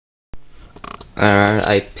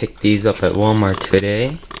I picked these up at Walmart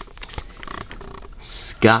today.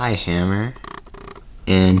 Skyhammer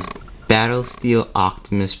and Battle Steel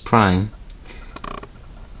Optimus Prime.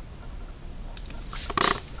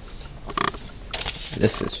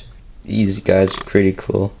 These guys are pretty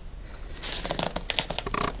cool.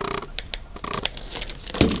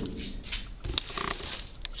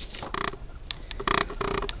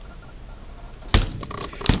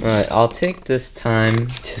 Alright, I'll take this time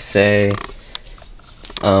to say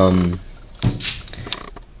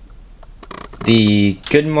the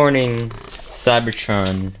Good Morning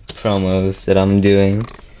Cybertron promos that I'm doing,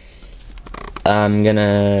 I'm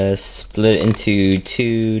gonna split into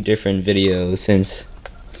two different videos since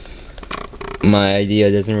my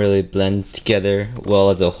idea doesn't really blend together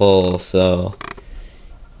well as a whole, so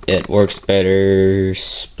it works better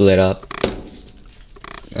split up.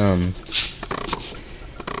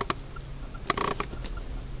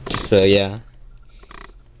 So yeah,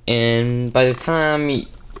 and by the time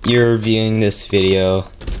you're viewing this video,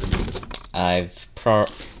 I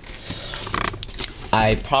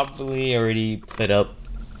probably already put up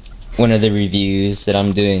one of the reviews that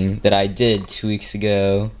I did 2 weeks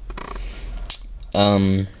ago.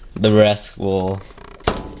 The rest will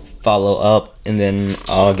follow up, and then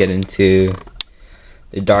I'll get into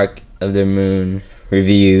the Dark of the Moon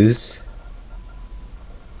reviews.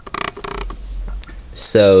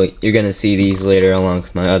 So you're gonna see these later along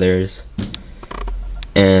with my others.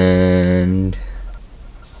 And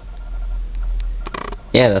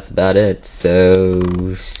yeah, that's about it.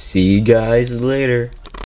 So see you guys later.